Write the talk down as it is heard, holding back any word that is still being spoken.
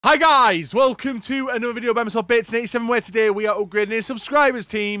Hi guys, welcome to another video by myself, Bates87, where today we are upgrading a subscribers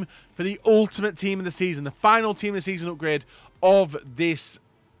team for the ultimate team of the season, the final team of the season upgrade of this,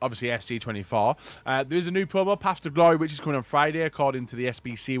 obviously, FC24. There is a new promo, Path to Glory, which is coming on Friday, according to the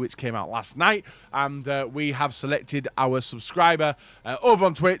SBC, which came out last night. And we have selected our subscriber over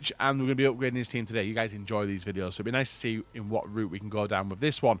on Twitch, and we're going to be upgrading his team today. You guys enjoy these videos, so it'd be nice to see in what route we can go down with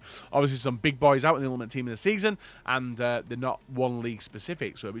this one. Obviously, some big boys out in the ultimate team of the season, and they're not one league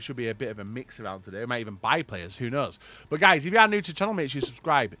specific, so it should be a bit of a mix around today. We might even buy players, who knows. But guys, if you are new to the channel, make sure you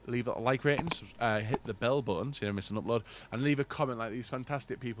subscribe, leave a like rating, hit the bell button so you don't miss an upload, and leave a comment like these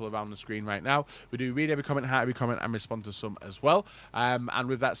fantastic people around the screen right now. We do read every comment, heart every comment, and respond to some as well. And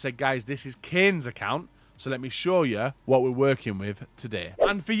with that said, guys, this is Kane's account, so let me show you what we're working with today.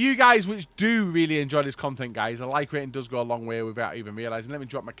 And for you guys which do really enjoy this content, guys, a like rating does go a long way without even realizing. Let me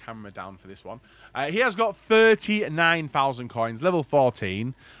drop my camera down for this one. He has got 39,000 coins, level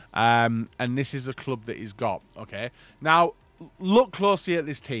 14, and this is the club that he's got. Okay, now look closely at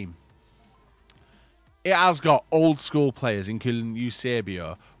this team. It has got old school players, including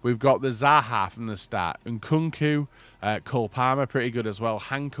Eusebio. We've got the Zaha from the start. Nkunku, Cole Palmer, pretty good as well.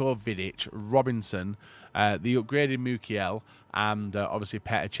 Hanko, Vidic, Robinson, the upgraded Mukiel, and obviously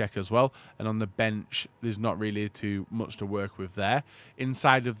Petr Cech as well. And on the bench, there's not really too much to work with there.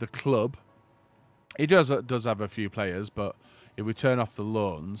 Inside of the club, it does have a few players, but if we turn off the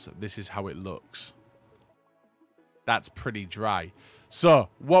loans, this is how it looks. That's pretty dry. So,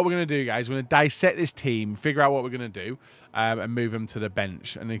 what we're going to do, guys, we're going to dissect this team, figure out what we're going to do, and move them to the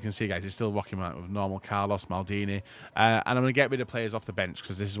bench. And you can see, guys, it's still rocking out with normal Carlos, Maldini. And I'm going to get rid of players off the bench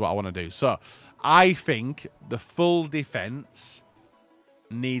because this is what I want to do. So, I think the full defense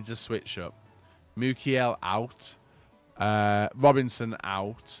needs a switch up. Mukiel out. Robinson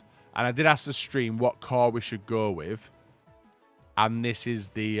out. And I did ask the stream what core we should go with. And this is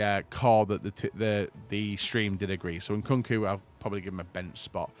the core that the stream did agree. So in Nkunku, I'll probably give him a bench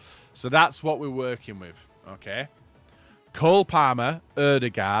spot. So that's what we're working with. Okay. Cole Palmer,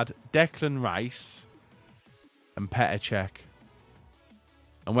 Erdegaard, Declan Rice, and Petr Cech.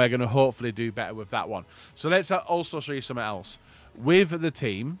 And we're going to hopefully do better with that one. So let's also show you something else. With the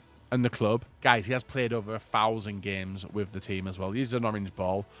team and the club, guys, he has played over 1,000 games with the team as well. He's an orange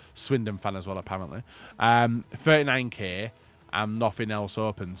ball. Swindon fan as well, apparently. 39k. And nothing else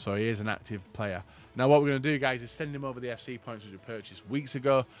open, so he is an active player. Now what we're going to do, guys, is send him over the FC points which we purchased weeks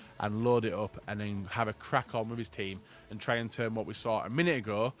ago and load it up and then have a crack on with his team and try and turn what we saw a minute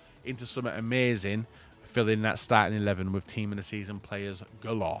ago into something amazing, filling that starting 11 with team of the season players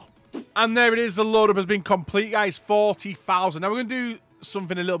galore. And there it is, the load up has been complete, guys. 40,000. Now we're going to do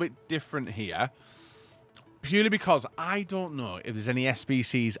something a little bit different here, purely because I don't know if there's any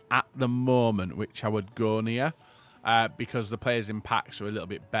SBCs at the moment which I would go near. Because the players in packs are a little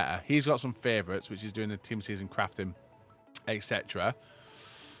bit better. He's got some favourites, which is doing the team season crafting, etc.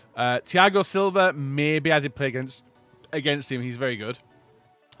 Thiago Silva, maybe I did play against him. He's very good.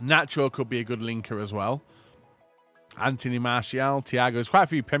 Nacho could be a good linker as well. Anthony Martial, Thiago. There's quite a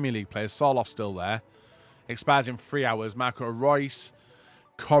few Premier League players. Soloff's still there. Expires in 3 hours. Marco Reus,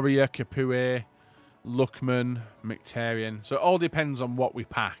 Correa, Capoue, Luckman, Mkhitaryan. So it all depends on what we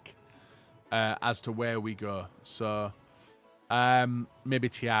pack. As to where we go. So, maybe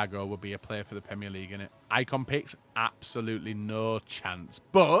Thiago will be a player for the Premier League, innit? Icon picks, absolutely no chance.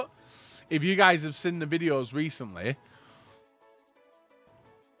 But, if you guys have seen the videos recently,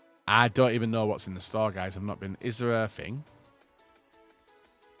 I don't even know what's in the store, guys. I've not been... Is there a thing?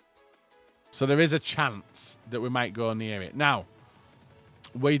 So, there is a chance that we might go near it. Now,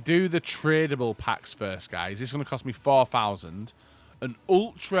 we do the tradable packs first, guys. This is going to cost me 4,000. An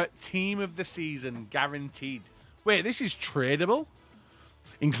ultra team of the season guaranteed. Wait, this is tradable?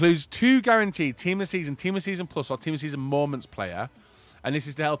 Includes 2 guaranteed team of the season plus, or team of the season moments player. And this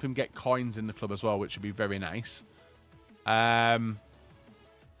is to help him get coins in the club as well, which would be very nice. That's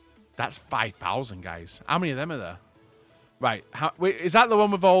 5,000, guys. How many of them are there? Right. Wait, is that the one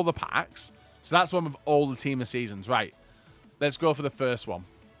with all the packs? So that's the one with all the team of seasons. Right. Let's go for the first one.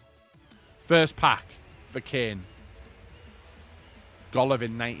 First pack for Kane.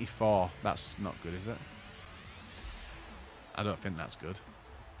 Golovin 94. That's not good, is it? I don't think that's good.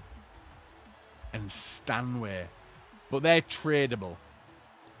 And Stanway. But they're tradable.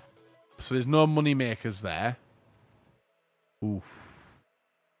 So there's no money makers there. Oof.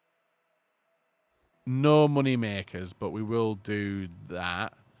 No money makers, but we will do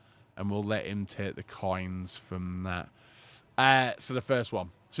that. And we'll let him take the coins from that. So the first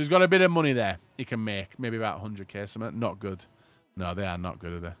one. So he's got a bit of money there he can make. Maybe about 100k something. Not good. No, they are not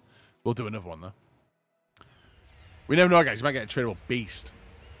good, are they? We'll do another one, though. We never know, guys. You might get a tradable beast.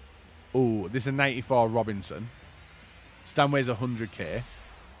 Oh, this is a 94 Robinson. Stanway's 100k.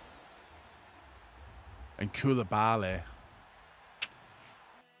 And Koulibaly.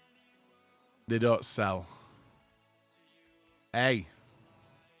 They don't sell. Hey.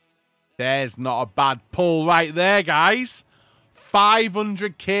 There's not a bad pull right there, guys.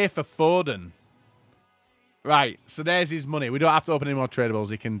 500k for Foden. Right, so there's his money. We don't have to open any more tradables.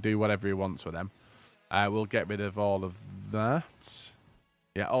 He can do whatever he wants with them. We'll get rid of all of that.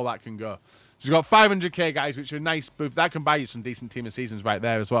 Yeah, all that can go. So we've got 500k, guys, which are a nice boost. That can buy you some decent team of seasons right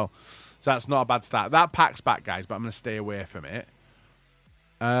there as well. So that's not a bad start. That pack's back, guys, but I'm going to stay away from it.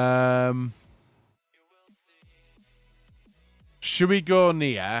 Should we go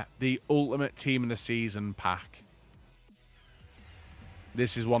near the ultimate team of the season pack?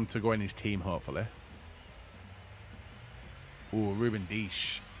 This is one to go in his team, hopefully. Ooh, Ruben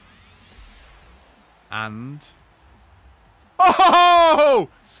Dish. And... Oh!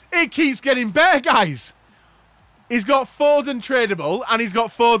 It keeps getting better, guys. He's got Foden tradable, and he's got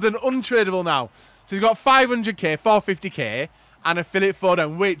Foden untradable now. So he's got 500k, 450k, and a Philip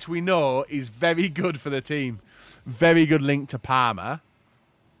Foden, which we know is very good for the team. Very good link to Parma.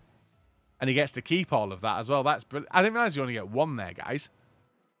 And he gets to keep all of that as well. That's brilliant. I didn't realize you only get one there, guys.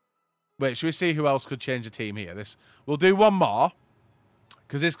 Wait, should we see who else could change a team here? We'll do one more.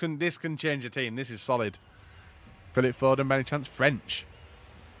 Because this can change a team. This is solid. Philip Foden, by any chance? French.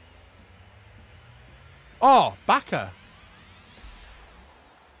 Oh, Baka.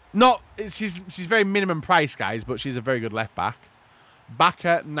 Not, she's very minimum price, guys, but she's a very good left back.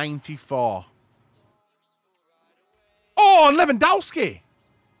 Baka, 94. Oh, and Lewandowski.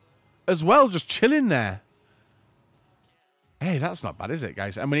 As well, just chilling there. Hey, that's not bad, is it,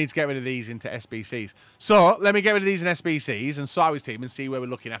 guys? And we need to get rid of these into SBCs. So, let me get rid of these in SBCs and sort out his team and see where we're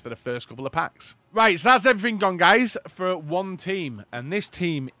looking after the first couple of packs. Right, so that's everything gone, guys, for one team. And this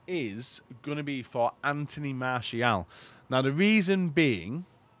team is going to be for Anthony Martial. Now, the reason being,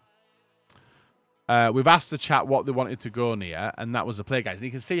 we've asked the chat what they wanted to go near, and that was the play, guys. And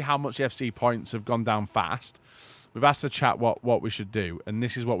you can see how much FC points have gone down fast. We've asked the chat what we should do, and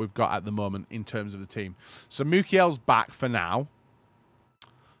this is what we've got at the moment in terms of the team. So Mukiel's back for now.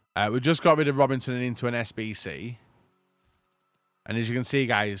 We've just got rid of Robinson and into an SBC. And as you can see,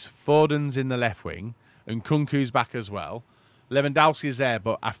 guys, Foden's in the left wing, and Kunku's back as well. Lewandowski's there,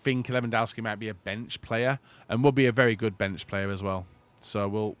 but I think Lewandowski might be a bench player, and will be a very good bench player as well. So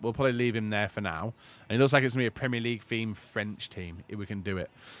we'll probably leave him there for now. And it looks like it's going to be a Premier League-themed French team, if we can do it.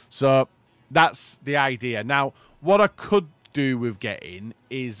 So that's the idea. Now, what I could do with getting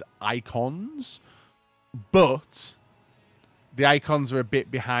is icons, but the icons are a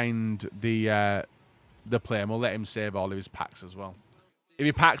bit behind the play, and we'll let him save all of his packs as well. If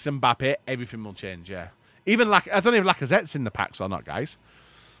he packs Mbappe, everything will change, yeah. Even I don't know if Lacazette's in the packs or not, guys.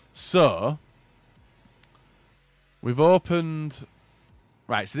 So, we've opened...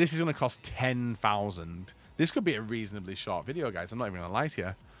 Right, so this is going to cost 10,000. This could be a reasonably short video, guys. I'm not even going to lie to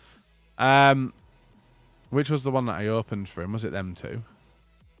you. Which was the one that I opened for him? Was it them two?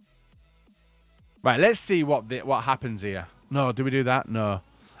 Right, let's see what happens here. No, do we do that? No.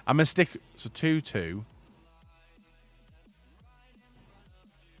 I'm going to stick... So 2-2.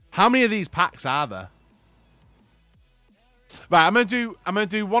 How many of these packs are there? Right, I'm gonna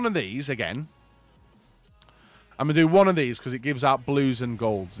do one of these again. I'm gonna do one of these because it gives out blues and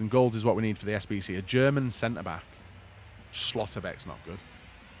golds, and golds is what we need for the SBC. A German centre back. Schlotterbeck's not good.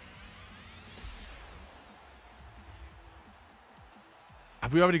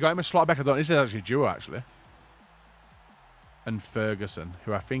 Have we already got him a Schlotterbeck? I don't. This is actually a duo, actually. And Ferguson,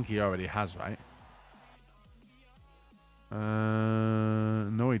 who I think he already has, right?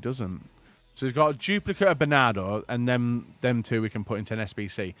 No, he doesn't. So he's got a duplicate of Bernardo, and them two we can put into an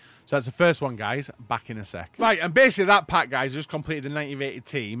SBC. So that's the first one, guys. Back in a sec. Right, and basically that pack, guys, just completed the 90 rated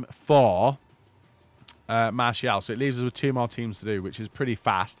team for Martial. So it leaves us with 2 more teams to do, which is pretty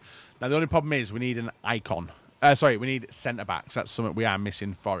fast. Now, the only problem is we need an icon. Sorry, we need centre-backs. That's something we are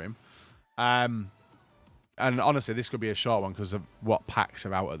missing for him. And honestly, this could be a short one because of what packs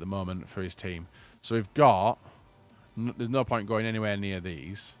are out at the moment for his team. So we've got... There's no point going anywhere near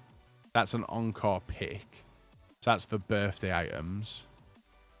these. That's an encore pick. So that's for birthday items.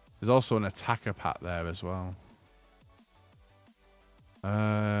 There's also an attacker pack there as well.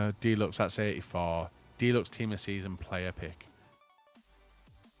 Deluxe, that's 84. Deluxe Team of Season player pick.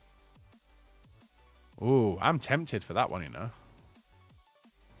 Ooh, I'm tempted for that one, you know.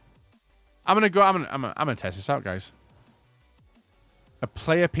 I'm gonna test this out, guys. A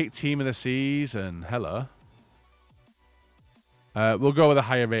player pick Team of the Season. Hello. We'll go with a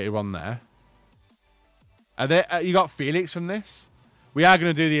higher rated one there. You got Felix from this? We are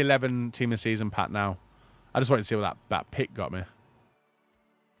going to do the 11 team of the season pack now. I just wanted to see what that pick got me.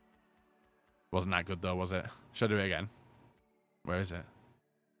 Wasn't that good though, was it? Should I do it again? Where is it?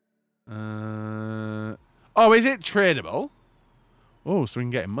 Oh, is it tradable? Oh, so we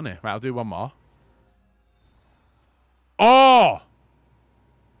can get him money. Right, I'll do one more. Oh!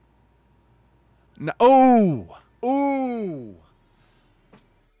 No. Oh! Oh!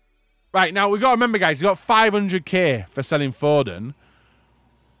 Right, now we've got to remember, guys, he's got 500k for selling Foden.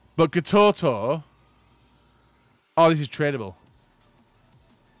 But Katoto... Oh, this is tradable.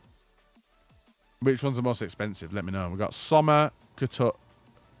 Which one's the most expensive? Let me know. We've got Sommer, Katoto,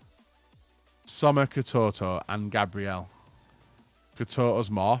 and Gabriel.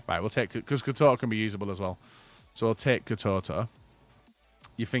 Katoto's more. Right, we'll take... Because Katoto can be usable as well. So we'll take Katoto.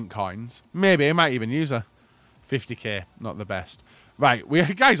 You think coins? Maybe. He might even use her. 50k. Not the best. Right.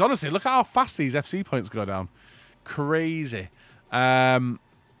 Guys, honestly, look at how fast these FC points go down. Crazy. Oh,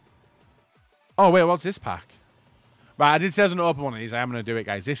 wait. What's this pack? Right, I did say I was going to open one of these. I am going to do it,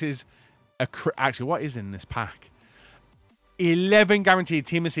 guys. This is... Actually, what is in this pack? 11 guaranteed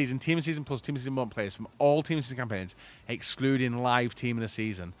team of season plus team of season moment players from all team of season campaigns, excluding live team of the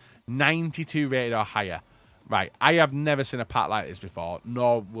season. 92 rated or higher. Right, I have never seen a pack like this before,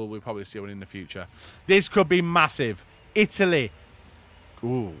 nor will we probably see one in the future. This could be massive. Italy.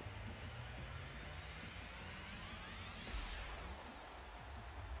 Ooh.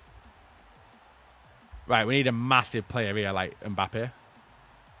 Right, we need a massive player here like Mbappe.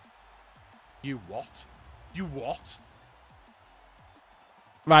 You what? You what?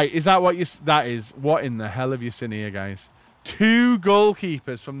 Right, is that what you... That is... What in the hell have you seen here, guys? 2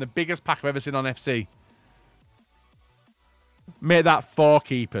 goalkeepers from the biggest pack I've ever seen on FC. Make that 4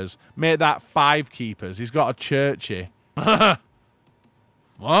 keepers. Make that 5 keepers. He's got a Churchy. What?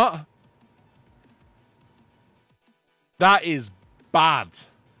 That is bad.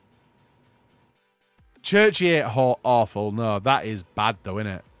 Churchy ain't awful. No, that is bad though,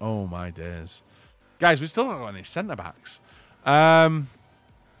 isn't it? Oh my days. Guys, we still don't got any centre-backs.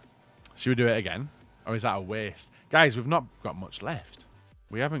 Should we do it again? Or is that a waste? Guys, we've not got much left.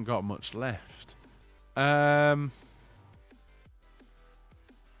 We haven't got much left. Do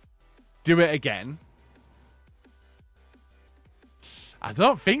it again. I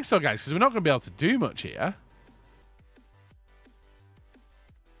don't think so, guys, because we're not going to be able to do much here.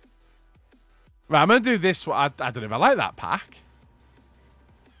 Right, I'm going to do this one. I don't know if I like that pack.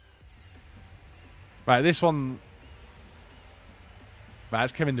 Right, this one... Right,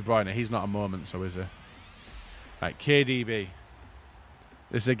 that's Kevin De Bruyne. He's not a moment, so is he? Right, KDB.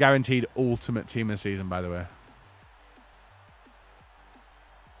 This is a guaranteed ultimate team of the season, by the way.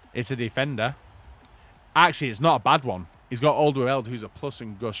 It's a defender. Actually, it's not a bad one. He's got Alderweireld, who's a plus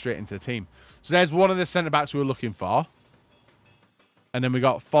and goes straight into the team. So there's one of the centre-backs we were looking for. And then we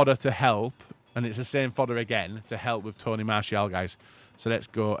got fodder to help. And it's the same fodder again to help with Tony Martial, guys. So let's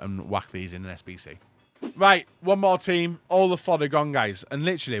go and whack these in an SBC. Right, one more team. All the fodder gone, guys. And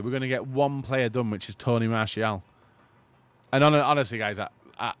literally, we're going to get one player done, which is Tony Martial. And honestly, guys,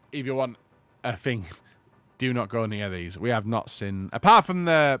 if you want a thing, do not go near these. We have not seen... Apart from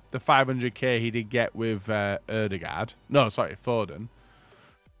the 500k he did get with Erdegaard. No, sorry, Foden.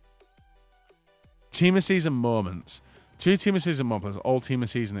 Team of season moments. 2 team of season moments, all team of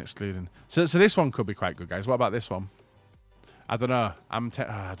season excluding. So this one could be quite good, guys. What about this one? I don't know. I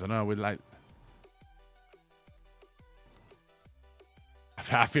don't know. We'd like...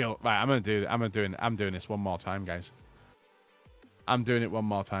 I feel... Right, I'm doing this one more time, guys. I'm doing it one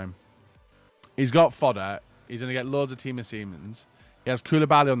more time. He's got fodder. He's going to get loads of team of Siemens. He has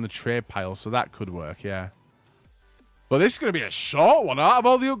Koulibaly on the trade pile, so that could work, yeah. But this is going to be a short one. Out of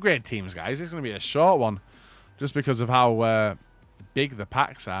all the upgrade teams, guys, it's going to be a short one. Just because of how big the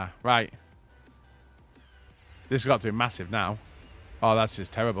packs are. Right. This has got to be massive now. Oh, that's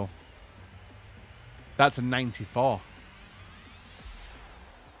just terrible. That's a 94.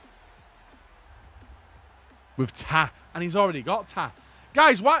 With Ta. And he's already got Ta.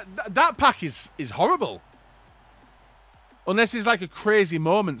 Guys, what? That pack is horrible. Unless there's like a crazy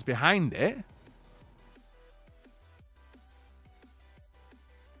moments behind it.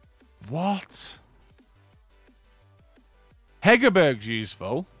 What? Hegerberg's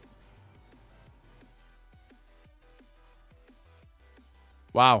useful.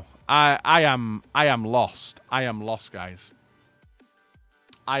 Wow. I am lost. I am lost, guys.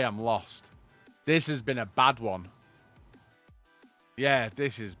 I am lost. This has been a bad one. Yeah,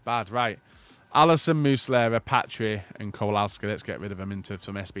 this is bad. Right. Alisson, Muslera, Patry, and Kowalski. Let's get rid of them into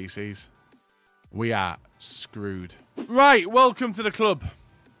some SBCs. We are screwed. Right. Welcome to the club.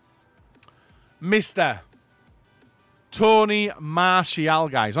 Mr. Tony Martial,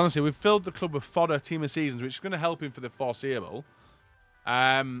 guys. Honestly, we've filled the club with fodder team of seasons, which is going to help him for the foreseeable.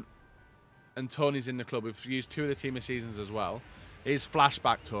 And Tony's in the club. We've used 2 of the team of seasons as well. He's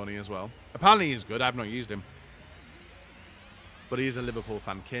flashback Tony as well. Apparently he's good. I've not used him. But he is a Liverpool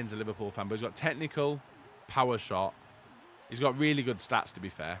fan. Kane's a Liverpool fan. But he's got technical, power shot. He's got really good stats, to be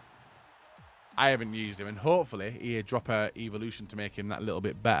fair. I haven't used him. And hopefully he'll drop a evolution to make him that little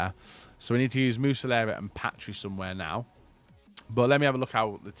bit better. So we need to use Muslera and Patry somewhere now. But let me have a look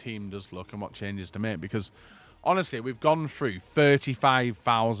how the team does look and what changes to make. Because honestly, we've gone through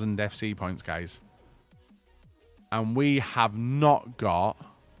 35,000 FC points, guys. And we have not got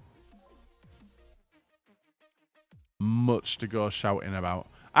much to go shouting about.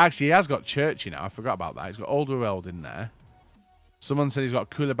 Actually, he has got Churchy now. I forgot about that. He's got Alderweireld in there. Someone said he's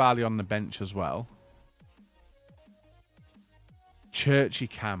got Koulibaly on the bench as well. Churchy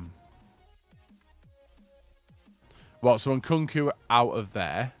Cam. What, so Nkunku out of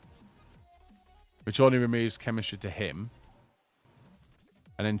there, which only removes chemistry to him.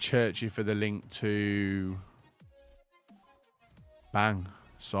 And then Churchy for the link to... Bang.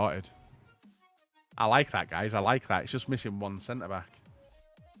 Sorted. I like that, guys. I like that. It's just missing one centre-back.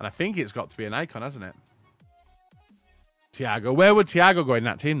 And I think it's got to be an icon, hasn't it? Thiago. Where would Thiago go in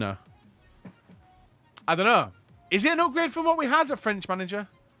that team, though? I don't know. Is it an upgrade from what we had at French manager?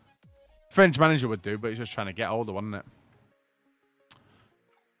 French manager would do, but he's just trying to get older, wasn't it?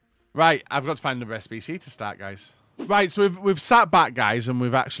 Right, I've got to find another SBC to start, guys. Right, so we've sat back, guys, and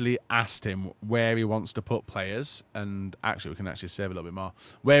we've actually asked him where he wants to put players. And actually, we can actually save a little bit more.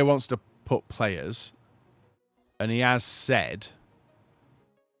 Where he wants to put players. And he has said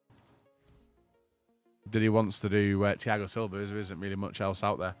that he wants to do Thiago Silva. There isn't really much else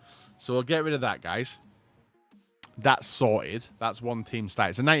out there. So we'll get rid of that, guys. That's sorted. That's one team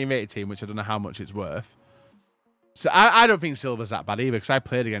stat. It's a 1980 team, which I don't know how much it's worth. So I don't think Silva's that bad either, because I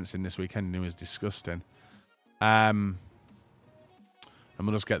played against him this weekend and he was disgusting. And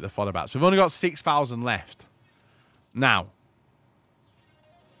we'll just get the fodder back. So we've only got 6,000 left. Now,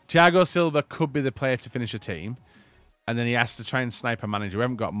 Thiago Silva could be the player to finish a team. And then he has to try and snipe a manager. We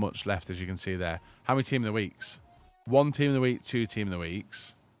haven't got much left, as you can see there. How many team of the weeks? 1 team of the week, 2 team of the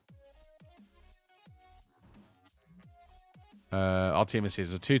weeks. Our team of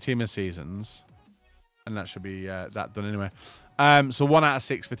seasons. 2 team of seasons. And that should be that done anyway. So 1 out of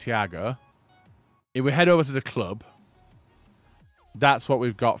 6 for Thiago. If we head over to the club, that's what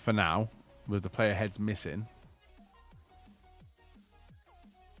we've got for now, with the player heads missing.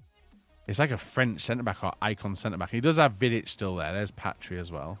 It's like a French centre-back or icon centre-back. He does have Vidic still there. There's Patry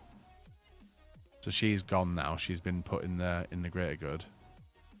as well. So she's gone now. She's been put in the greater good.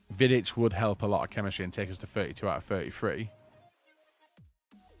 Vidic would help a lot of chemistry and take us to 32 out of 33.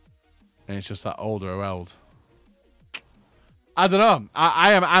 And it's just that Alderweireld. I don't know.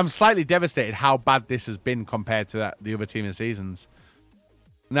 I'm slightly devastated how bad this has been compared to the other team of seasons.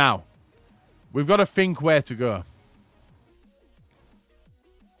 Now, we've got to think where to go.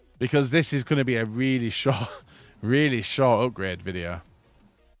 Because this is going to be a really short upgrade video.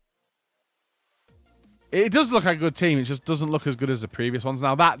 It does look like a good team. It just doesn't look as good as the previous ones.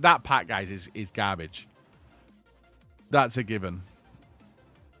 Now, that pack, guys, is garbage. That's a given.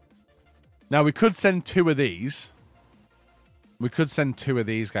 Now, we could send 2 of these. We could send 2 of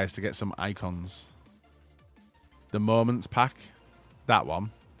these guys to get some icons. The Moments pack. That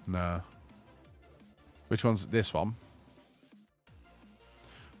one. No. Which one's this one?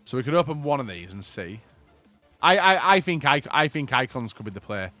 So we could open 1 of these and see. I think icons could be the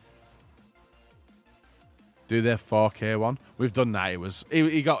play. Do their 4K one. We've done that.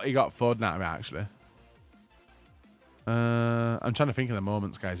 He got Foden out of it, actually. I'm trying to think of the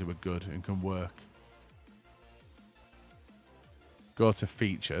Moments, guys, who were good and can work. Go to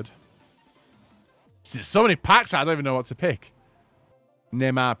featured. There's so many packs, I don't even know what to pick.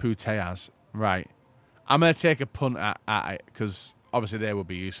 Neymar Putellas. Right. I'm going to take a punt at it, because obviously they will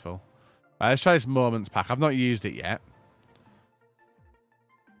be useful. Right, let's try this Moments pack. I've not used it yet.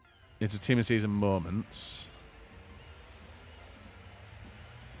 It's a team of season Moments.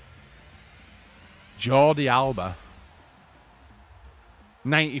 Jordi Alba.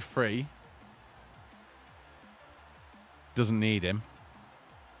 93. Doesn't need him.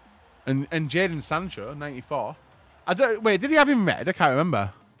 And Jadon Sancho, 94. Wait, did he have him red? I can't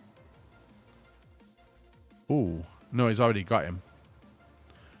remember. Ooh. No, he's already got him.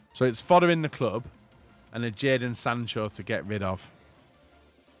 So it's fodder in the club and a Jadon Sancho to get rid of.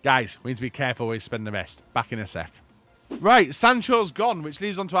 Guys, we need to be careful where we spend the rest. Back in a sec. Right, Sancho's gone, which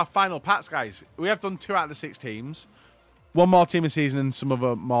leaves on to our final packs, guys. We have done 2 out of the 6 teams. 1 more team of season and some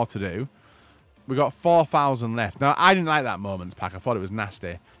other more to do. We got 4,000 left. Now, I didn't like that moments pack. I thought it was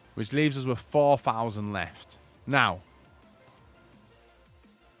nasty. Which leaves us with 4,000 left. Now,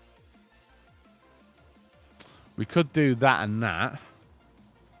 we could do that and that.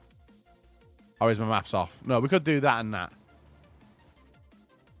 Or is my maths off? No, we could do that and that.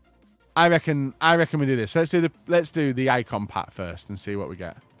 I reckon we do this. So let's do the icon pack first and see what we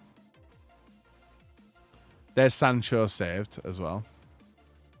get. There's Sancho saved as well.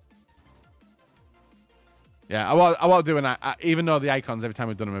 Yeah, I won't do an... even though the icons, every time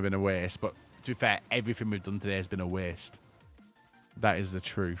we've done them, have been a waste. But to be fair, everything we've done today has been a waste. That is the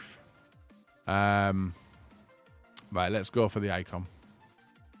truth. Right, let's go for the icon.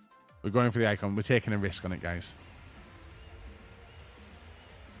 We're going for the icon. We're taking a risk on it, guys.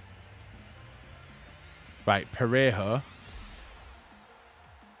 Right, Parejo.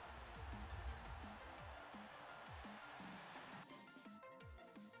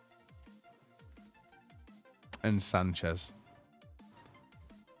 And Sanchez.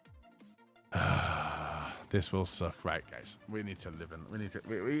 This will suck, right, guys? We need to live in. We need to.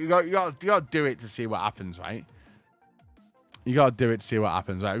 You got to do it to see what happens, right? You got to do it to see what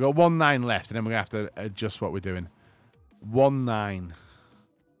happens, right? We've got 1-9 left, and then we're gonna have to adjust what we're doing. 1-9.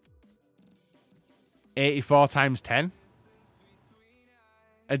 84 times 10.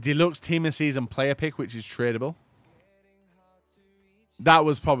 A deluxe team of season player pick, which is tradable. That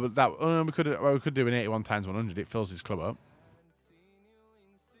was probably that. Oh, we could do an 81 times 100. It fills his club up.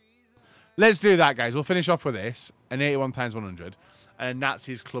 Let's do that, guys. We'll finish off with this, an 81 times 100, and that's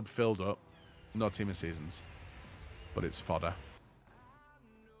his club filled up. No team of seasons, but it's fodder.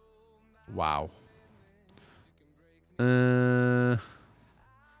 Wow. Right,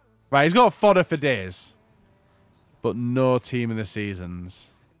 he's got fodder for days, but no team of the seasons.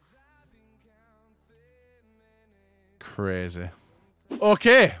 Crazy.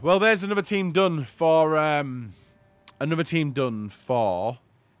 Okay, well, there's another team done for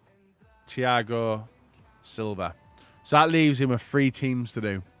Thiago Silva. So that leaves him with 3 teams to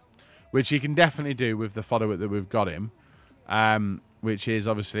do, which he can definitely do with the fodder that we've got him, which is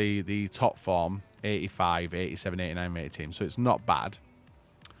obviously the top form, 85, 87, 89, 80 teams. So it's not bad.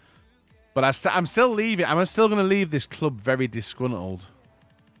 But I'm still leaving. I'm still going to leave this club very disgruntled.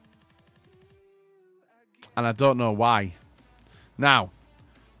 And I don't know why. Now,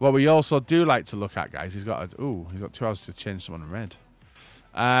 what we also do like to look at, guys, he's got 2 hours to change someone in red.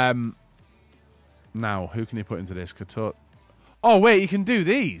 Now, who can you put into this? Oh, wait, you can do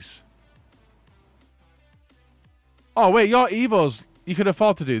these. Oh, wait, your Evos, you could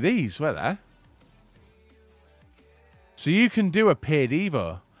afford to do these, weren't there? So you can do a paid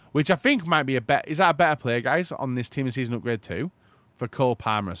Evo, which I think might be a bet. Is that a better player, guys, on this team of season upgrade too? For Cole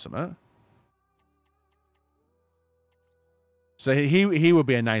Palmer or something? So he would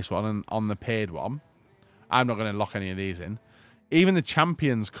be a nice one on the paid one. I'm not going to lock any of these in. Even the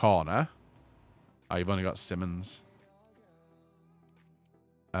Champions Corner. Oh, you've only got Simmons.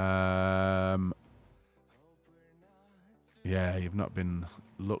 Yeah, you've not been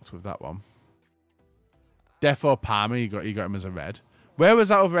looked with that one. Defo Palmer, you got him as a red. Where was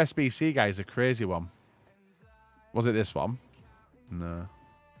that other SBC, guys? A crazy one. Was it this one? No.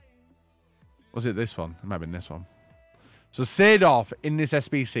 Was it this one? It might have been this one. So Seedorf in this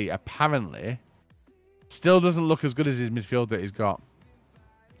SBC apparently still doesn't look as good as his midfield that he's got.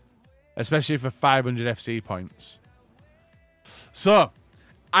 Especially for 500 FC points. So,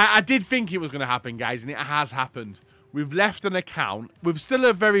 I did think it was going to happen, guys, and it has happened. We've left an account. We've still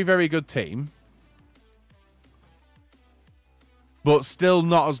a very, very good team. But still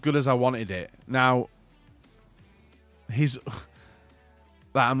not as good as I wanted it. Now, he's...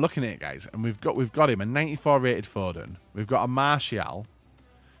 I'm looking at it, guys, and we've got him, a 94 rated Foden. We've got a Martial.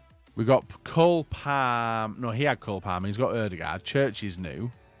 We've got Cole Palmer. No, he had Cole Palmer. He's got Ødegaard. Church is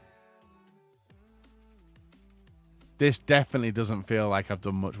new. This definitely doesn't feel like I've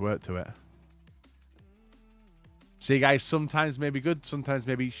done much work to it. See, guys, sometimes maybe good, sometimes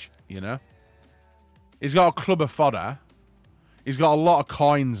maybe, you know. He's got a club of fodder. He's got a lot of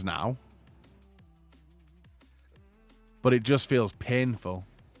coins now. But it just feels painful.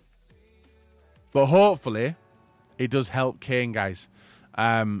 But hopefully, it does help Kane, guys,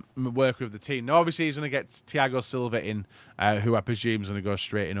 work with the team. Now, obviously, he's going to get Thiago Silva in, who I presume is going to go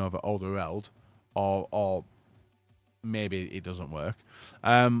straight in over Alderweireld, or maybe it doesn't work.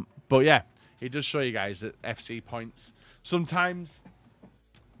 But yeah, it does show you guys that FC points sometimes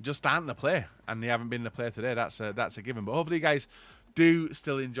just aren't the play, and they haven't been the play today. That's a given. But hopefully, you guys do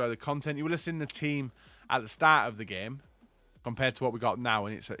still enjoy the content. You will have seen the team at the start of the game compared to what we got now,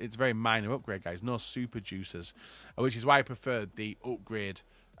 and it's a very minor upgrade, guys. No super juicers, which is why I preferred the upgrade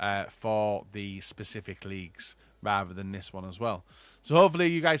for the specific leagues rather than this one as well. So hopefully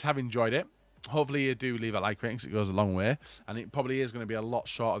you guys have enjoyed it. Hopefully you do leave a like rating, because it goes a long way. And it probably is going to be a lot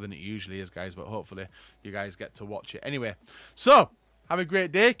shorter than it usually is, guys. But hopefully you guys get to watch it anyway. So, have a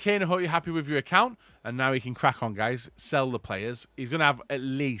great day. Kane, I hope you're happy with your account. And now he can crack on, guys. Sell the players. He's going to have at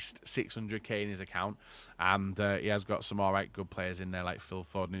least 600k in his account. And he has got some alright good players in there, like Phil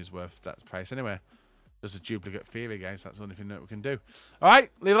Foden, who's worth that price anyway. Just a duplicate theory, guys. That's the only thing that we can do. Alright,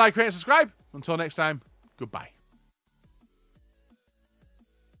 leave a like, rate, and subscribe. Until next time, goodbye.